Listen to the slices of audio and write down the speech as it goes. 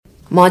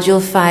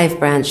Module 5,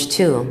 Branch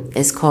 2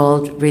 is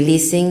called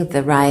Releasing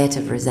the Riot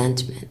of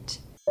Resentment.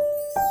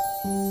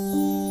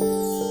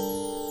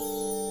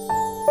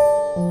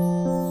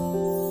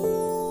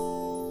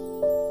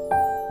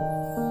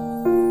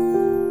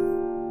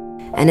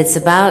 And it's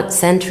about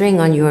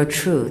centering on your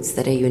truths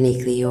that are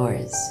uniquely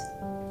yours.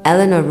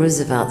 Eleanor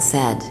Roosevelt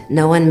said,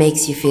 "No one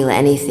makes you feel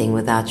anything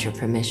without your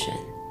permission."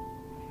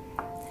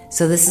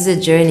 So this is a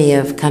journey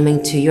of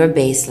coming to your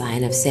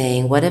baseline of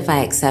saying, what if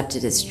I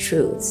accepted as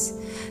truths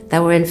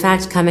that were in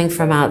fact coming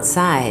from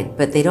outside,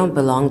 but they don't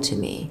belong to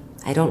me.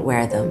 I don't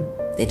wear them.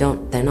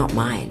 They're not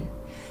mine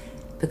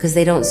because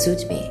they don't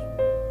suit me.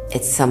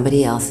 It's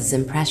somebody else's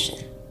impression.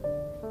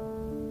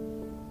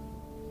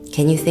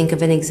 Can you think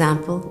of an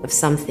example of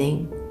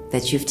something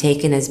that you've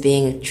taken as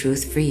being a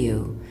truth for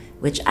you,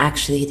 which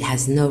actually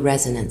has no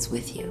resonance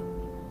with you?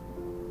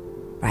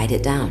 Write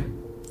it down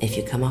if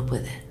you come up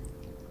with it,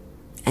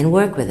 and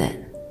work with it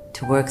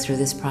to work through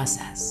this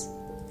process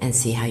and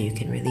see how you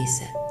can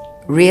release it.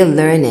 Real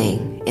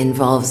learning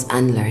involves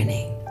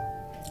unlearning.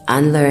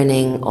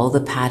 Unlearning all the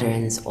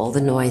patterns, all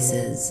the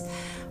noises,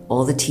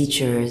 all the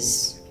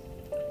teachers,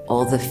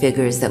 all the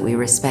figures that we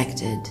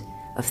respected,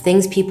 of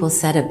things people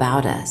said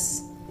about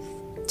us,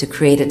 to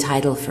create a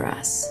title for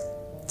us,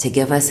 to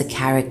give us a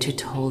character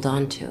to hold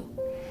on to.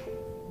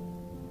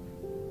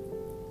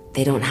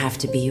 They don't have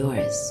to be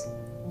yours.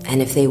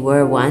 And if they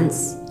were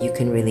once, you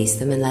can release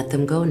them and let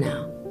them go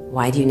now.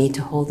 Why do you need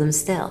to hold them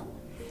still?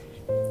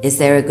 Is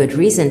there a good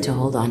reason to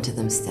hold on to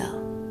them still?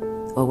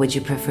 Or would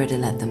you prefer to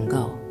let them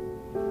go?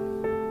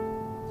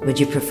 Would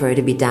you prefer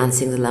to be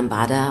dancing the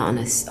lambada on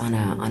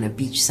a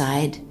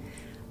beachside,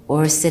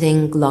 or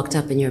sitting locked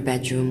up in your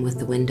bedroom with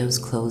the windows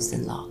closed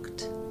and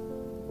locked?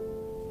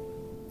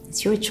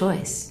 It's your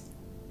choice.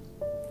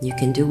 You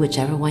can do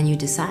whichever one you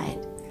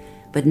decide,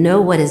 but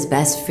know what is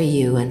best for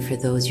you and for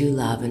those you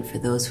love and for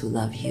those who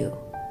love you.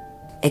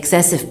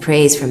 Excessive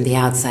praise from the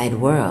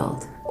outside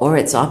world, or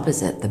its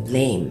opposite, the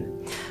blame,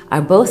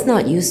 are both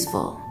not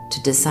useful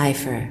to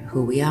decipher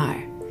who we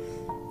are.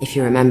 If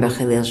you remember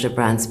Khalil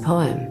Gibran's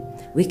poem,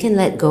 we can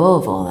let go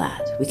of all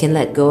that. We can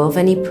let go of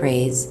any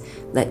praise,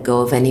 let go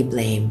of any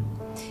blame,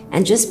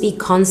 and just be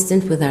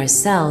constant with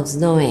ourselves,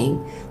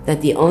 knowing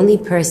that the only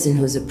person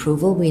whose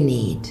approval we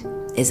need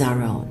is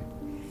our own,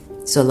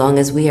 so long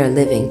as we are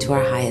living to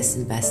our highest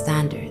and best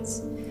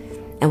standards.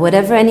 And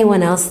whatever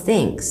anyone else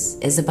thinks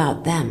is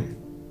about them,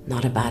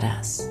 not about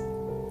us.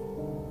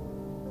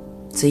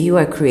 So you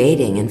are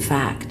creating, in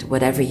fact,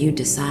 whatever you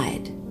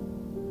decide.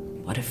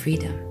 What a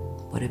freedom,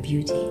 what a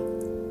beauty.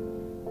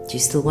 Do you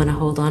still want to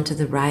hold on to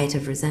the riot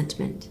of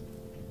resentment?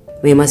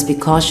 We must be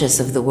cautious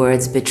of the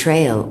words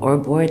betrayal or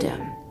boredom.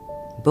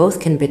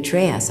 Both can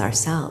betray us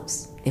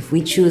ourselves. If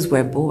we choose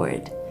we're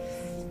bored,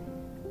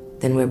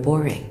 then we're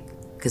boring,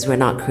 because we're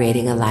not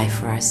creating a life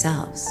for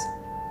ourselves.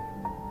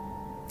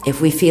 If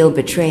we feel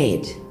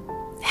betrayed,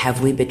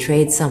 have we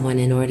betrayed someone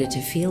in order to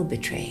feel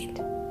betrayed?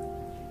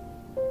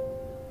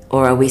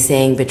 Or are we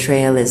saying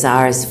betrayal is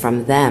ours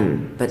from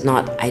them, but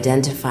not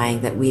identifying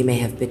that we may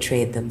have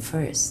betrayed them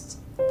first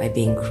by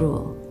being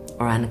cruel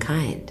or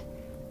unkind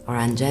or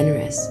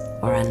ungenerous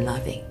or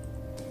unloving?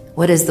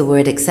 What does the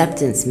word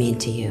acceptance mean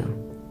to you?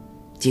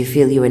 Do you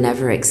feel you were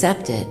never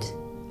accepted,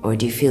 or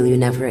do you feel you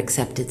never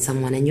accepted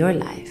someone in your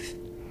life?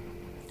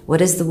 What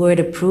does the word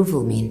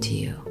approval mean to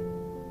you?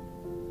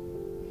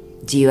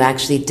 Do you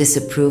actually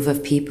disapprove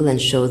of people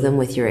and show them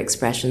with your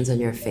expressions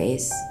on your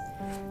face,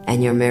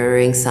 and you're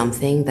mirroring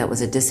something that was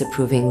a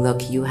disapproving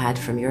look you had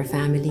from your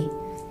family?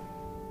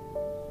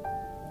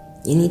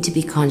 You need to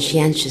be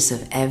conscientious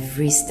of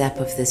every step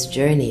of this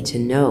journey to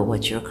know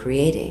what you're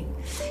creating.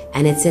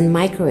 And it's in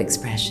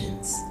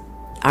micro-expressions.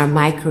 Our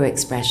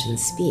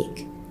micro-expressions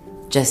speak,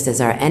 just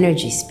as our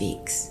energy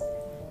speaks.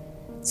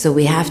 So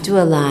we have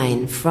to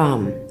align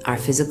from our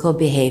physical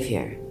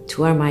behavior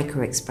to our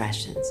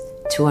micro-expressions,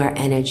 to our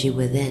energy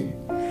within.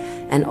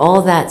 And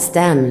all that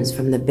stems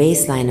from the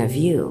baseline of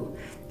you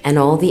and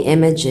all the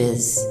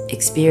images,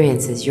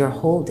 experiences you're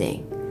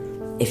holding.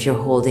 If you're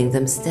holding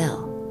them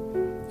still,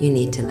 you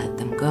need to let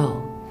them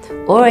go,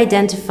 or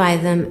identify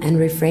them and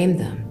reframe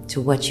them to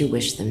what you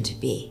wish them to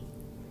be.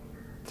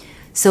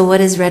 So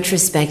what is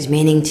retrospect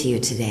meaning to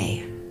you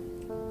today?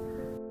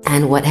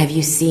 And what have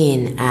you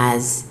seen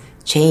as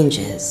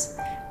changes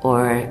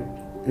or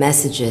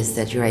messages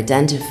that you're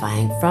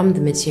identifying from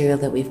the material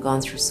that we've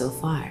gone through so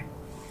far?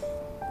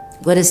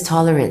 What does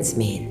tolerance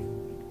mean?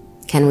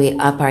 Can we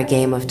up our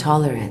game of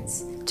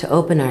tolerance to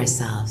open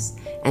ourselves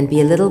and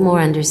be a little more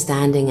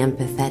understanding,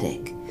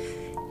 empathetic,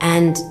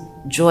 and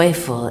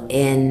joyful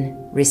in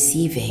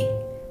receiving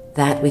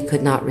that we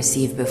could not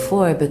receive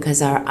before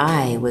because our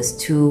eye was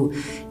too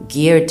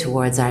geared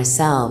towards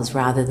ourselves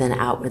rather than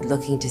outward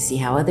looking to see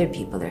how other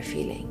people are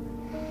feeling?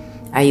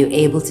 Are you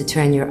able to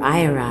turn your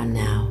eye around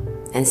now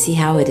and see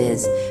how it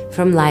is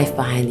from life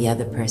behind the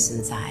other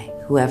person's eye,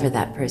 whoever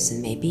that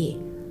person may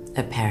be?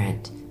 A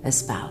parent, a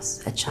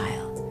spouse, a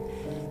child,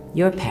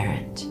 your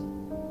parent,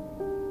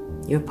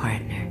 your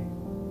partner.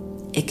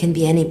 It can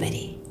be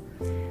anybody.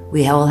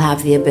 We all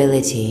have the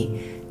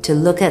ability to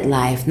look at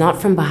life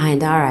not from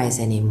behind our eyes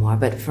anymore,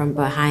 but from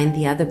behind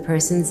the other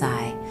person's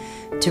eye,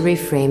 to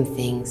reframe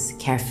things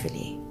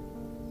carefully,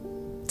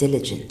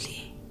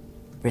 diligently,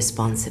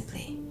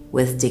 responsibly,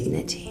 with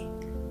dignity.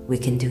 We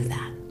can do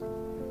that.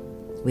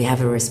 We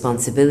have a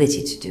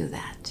responsibility to do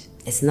that.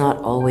 It's not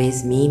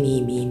always me,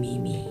 me, me, me,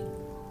 me.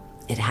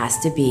 It has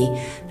to be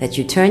that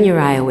you turn your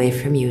eye away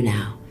from you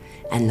now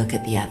and look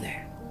at the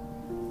other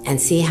and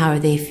see how are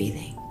they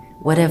feeling.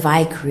 What have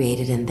I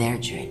created in their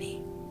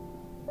journey?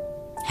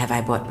 Have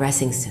I brought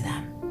blessings to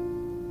them?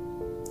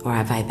 Or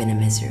have I been a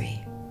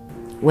misery?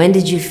 When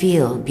did you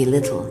feel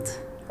belittled?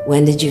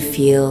 When did you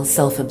feel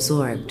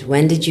self-absorbed?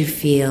 When did you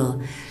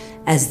feel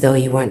as though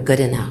you weren't good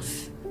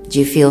enough? Do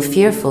you feel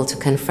fearful to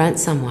confront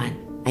someone?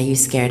 Are you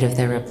scared of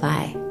their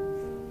reply?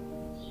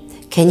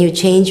 Can you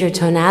change your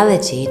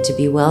tonality to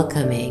be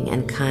welcoming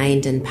and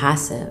kind and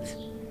passive?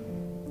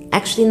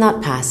 Actually,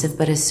 not passive,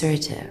 but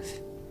assertive.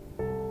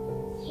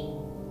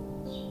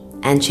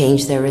 And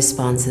change their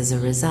response as a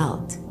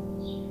result.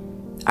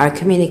 Our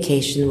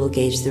communication will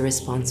gauge the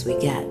response we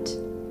get.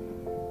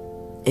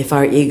 If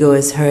our ego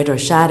is hurt or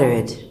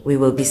shattered, we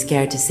will be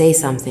scared to say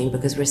something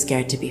because we're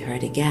scared to be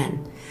hurt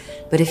again.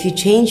 But if you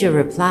change your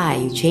reply,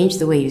 you change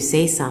the way you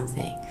say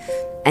something,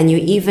 and you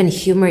even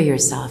humor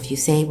yourself, you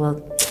say,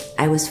 well,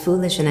 I was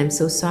foolish and I'm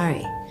so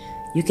sorry.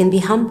 You can be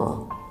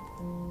humble.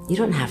 You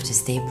don't have to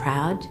stay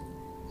proud.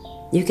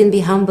 You can be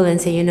humble and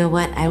say, you know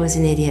what, I was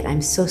an idiot.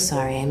 I'm so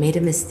sorry. I made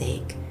a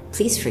mistake.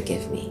 Please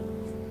forgive me.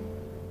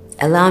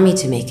 Allow me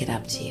to make it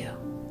up to you.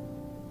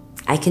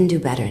 I can do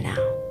better now.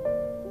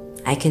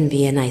 I can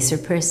be a nicer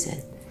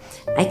person.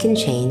 I can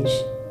change.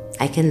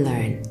 I can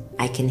learn.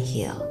 I can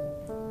heal.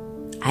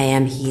 I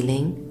am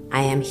healing.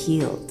 I am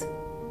healed.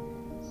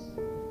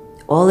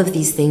 All of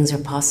these things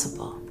are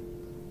possible.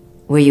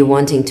 Were you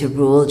wanting to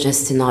rule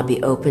just to not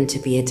be open to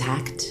be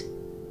attacked?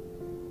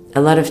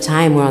 A lot of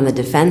time we're on the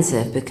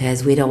defensive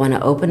because we don't want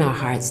to open our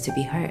hearts to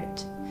be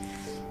hurt.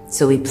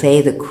 So we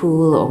play the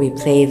cool or we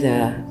play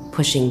the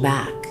pushing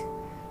back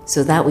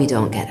so that we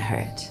don't get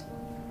hurt.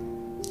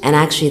 And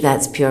actually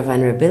that's pure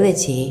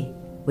vulnerability,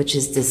 which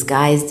is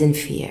disguised in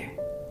fear,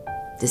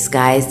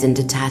 disguised in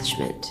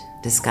detachment,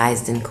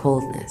 disguised in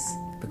coldness,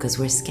 because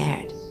we're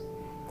scared.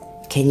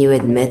 Can you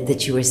admit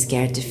that you were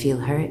scared to feel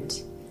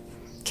hurt?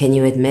 Can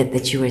you admit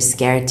that you were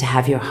scared to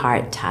have your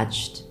heart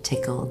touched,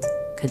 tickled,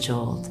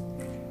 cajoled?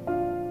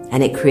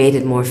 And it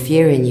created more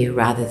fear in you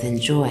rather than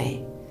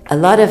joy. A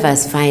lot of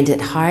us find it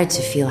hard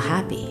to feel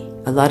happy.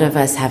 A lot of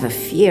us have a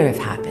fear of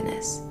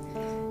happiness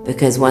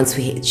because once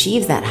we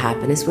achieve that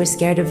happiness, we're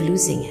scared of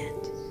losing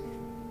it.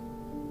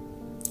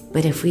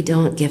 But if we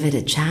don't give it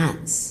a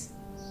chance,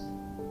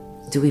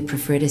 do we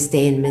prefer to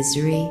stay in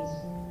misery,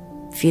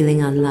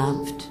 feeling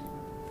unloved?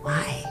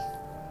 Why?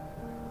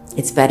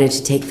 It's better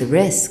to take the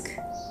risk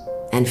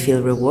and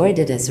feel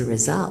rewarded as a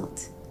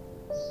result.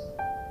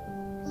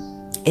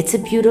 It's a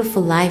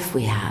beautiful life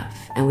we have,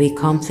 and we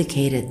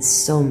complicate it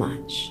so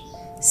much,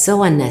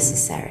 so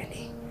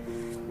unnecessarily,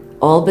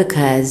 all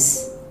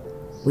because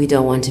we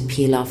don't want to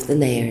peel off the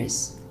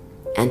layers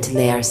and to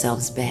lay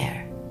ourselves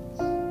bare.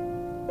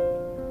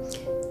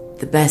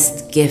 The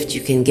best gift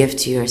you can give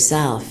to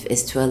yourself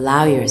is to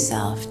allow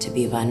yourself to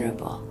be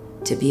vulnerable,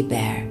 to be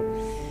bare,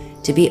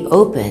 to be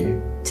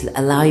open, to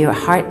allow your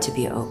heart to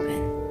be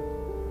open,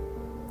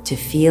 to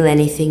feel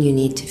anything you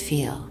need to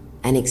feel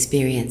and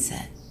experience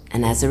it,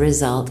 and as a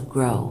result,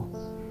 grow.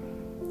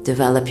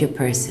 Develop your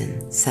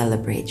person,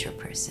 celebrate your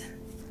person.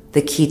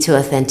 The key to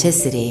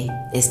authenticity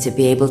is to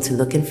be able to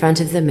look in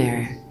front of the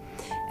mirror,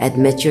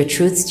 admit your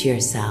truths to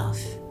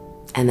yourself,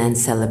 and then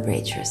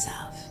celebrate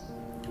yourself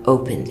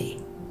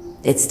openly.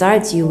 It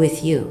starts you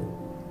with you.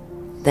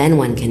 Then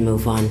one can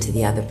move on to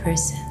the other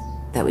person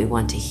that we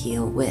want to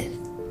heal with.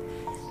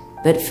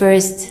 But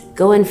first,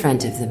 go in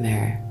front of the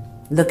mirror,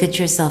 look at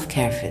yourself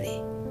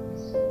carefully,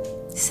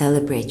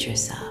 celebrate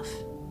yourself,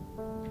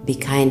 be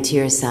kind to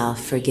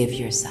yourself, forgive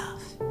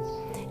yourself,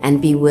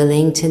 and be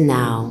willing to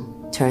now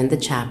turn the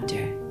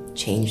chapter,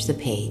 change the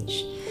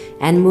page,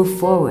 and move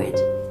forward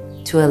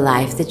to a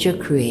life that you're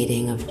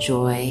creating of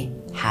joy,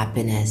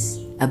 happiness,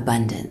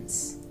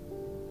 abundance.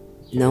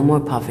 No more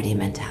poverty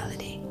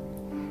mentality.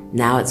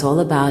 Now it's all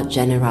about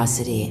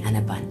generosity and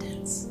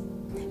abundance.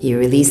 You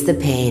release the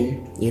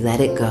pain, you let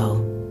it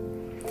go,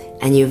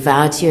 and you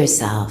vow to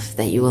yourself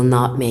that you will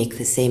not make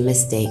the same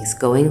mistakes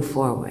going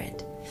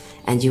forward,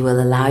 and you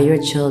will allow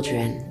your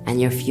children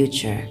and your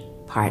future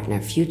partner,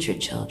 future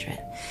children,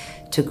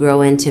 to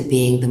grow into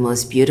being the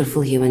most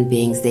beautiful human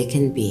beings they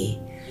can be,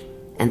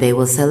 and they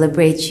will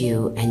celebrate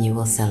you and you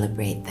will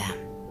celebrate them.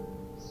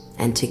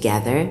 And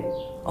together,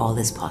 all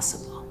is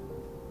possible.